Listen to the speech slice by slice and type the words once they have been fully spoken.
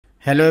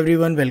Hello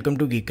everyone, welcome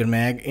to Geeker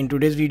Mag. In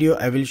today's video,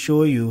 I will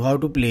show you how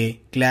to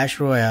play Clash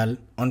Royale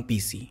on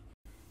PC.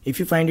 If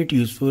you find it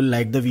useful,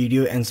 like the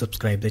video and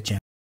subscribe the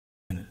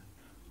channel.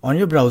 On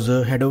your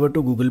browser, head over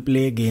to Google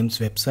Play Games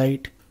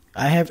website.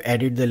 I have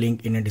added the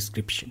link in a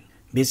description.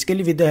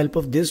 Basically, with the help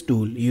of this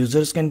tool,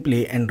 users can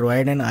play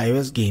Android and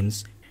iOS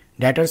games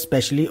that are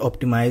specially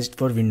optimized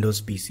for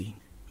Windows PC.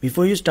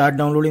 Before you start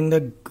downloading the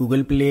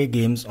Google Play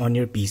games on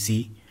your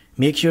PC,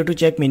 make sure to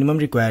check minimum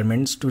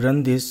requirements to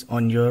run this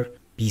on your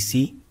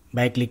PC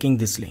by clicking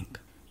this link.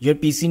 Your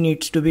PC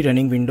needs to be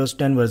running Windows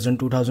 10 version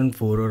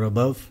 2004 or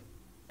above,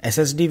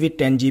 SSD with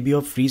 10 GB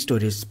of free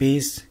storage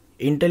space,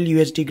 Intel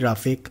UHD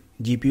graphic,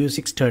 GPU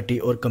 630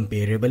 or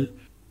comparable,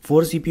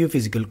 4 CPU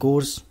physical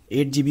cores,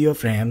 8 GB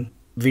of RAM,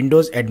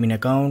 Windows admin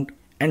account,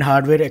 and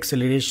hardware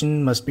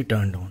acceleration must be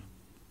turned on.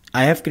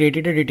 I have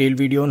created a detailed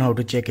video on how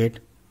to check it.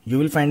 You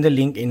will find the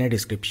link in a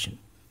description.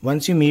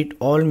 Once you meet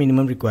all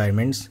minimum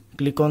requirements,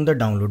 click on the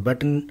download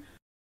button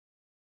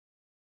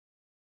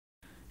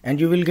and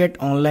you will get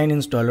online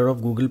installer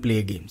of Google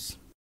Play games.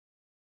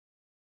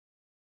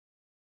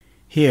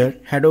 Here,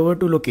 head over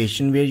to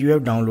location where you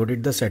have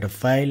downloaded the setup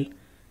file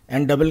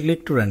and double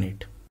click to run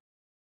it.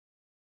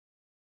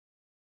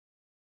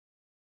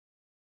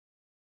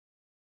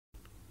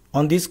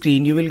 On this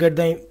screen, you will get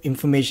the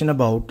information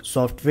about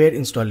software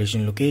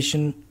installation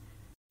location.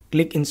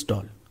 Click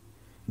install.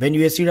 When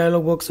USC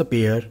dialog box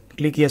appear,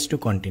 click yes to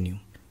continue.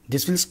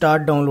 This will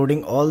start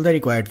downloading all the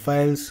required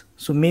files,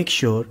 so make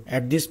sure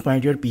at this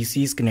point your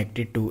PC is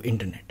connected to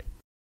internet.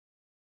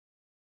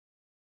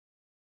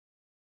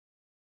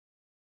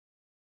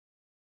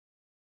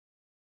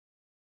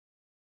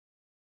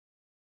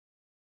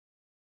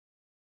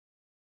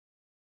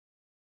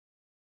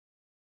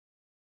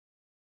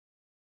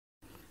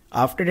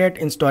 After that,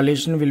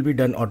 installation will be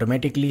done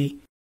automatically.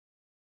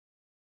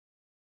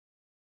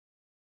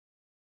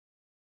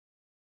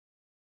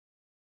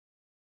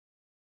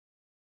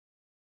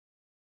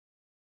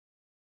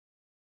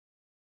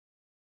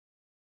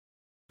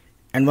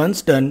 And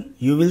once done,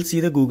 you will see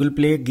the Google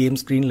Play game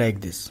screen like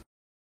this.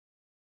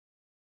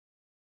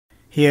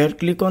 Here,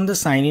 click on the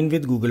sign in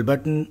with Google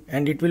button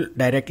and it will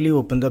directly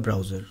open the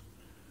browser.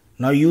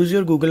 Now use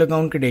your Google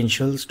account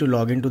credentials to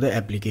log into the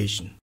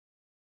application.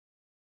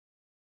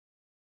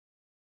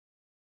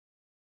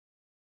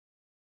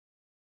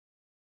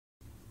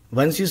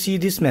 Once you see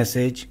this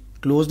message,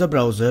 close the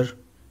browser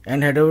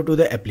and head over to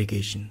the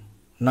application.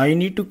 Now you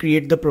need to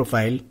create the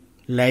profile,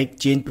 like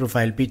change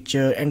profile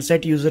picture and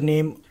set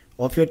username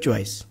of your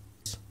choice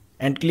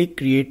and click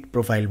create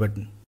profile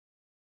button.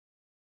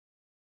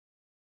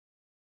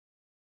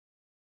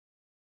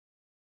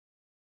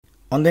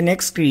 On the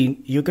next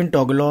screen, you can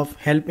toggle off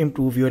help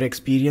improve your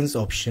experience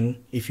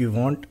option if you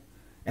want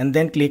and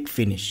then click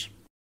finish.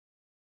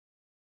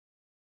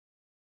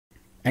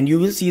 And you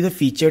will see the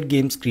featured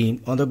game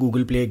screen on the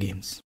Google Play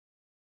games.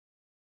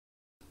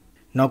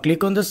 Now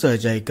click on the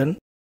search icon.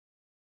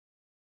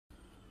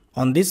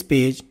 On this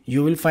page,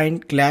 you will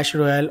find Clash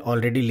Royale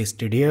already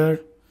listed here.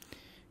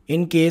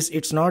 In case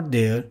it's not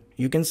there,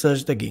 you can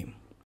search the game.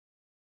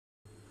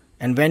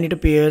 And when it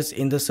appears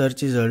in the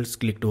search results,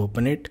 click to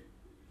open it.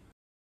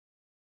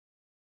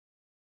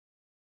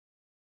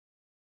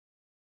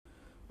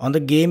 On the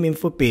game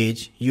info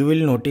page, you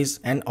will notice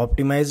an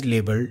optimized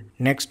label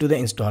next to the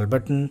install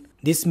button.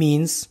 This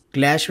means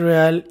Clash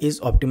Royale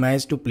is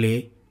optimized to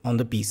play on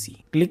the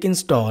PC. Click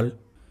install.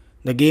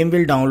 The game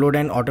will download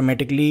and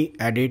automatically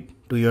add it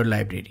to your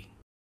library.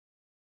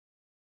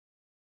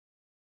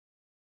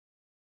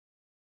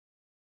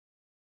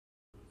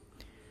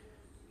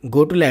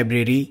 Go to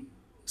library,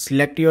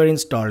 select your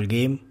installed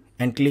game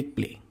and click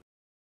play.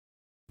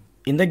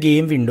 In the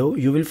game window,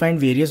 you will find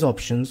various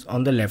options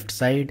on the left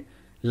side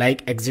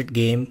like exit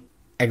game,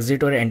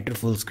 exit or enter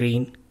full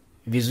screen,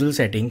 visual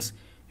settings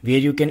where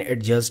you can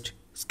adjust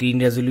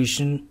screen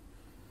resolution,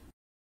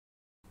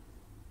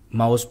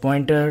 mouse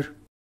pointer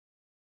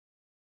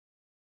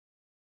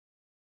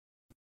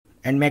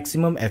and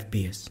maximum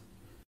FPS.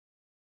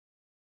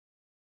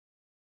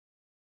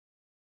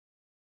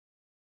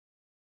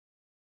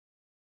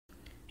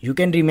 You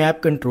can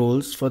remap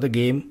controls for the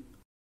game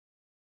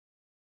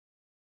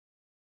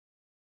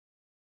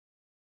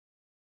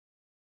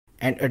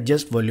and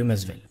adjust volume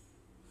as well.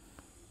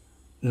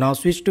 Now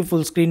switch to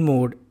full screen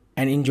mode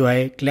and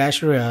enjoy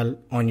Clash Royale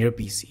on your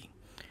PC.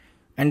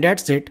 And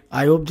that's it.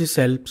 I hope this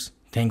helps.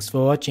 Thanks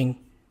for watching.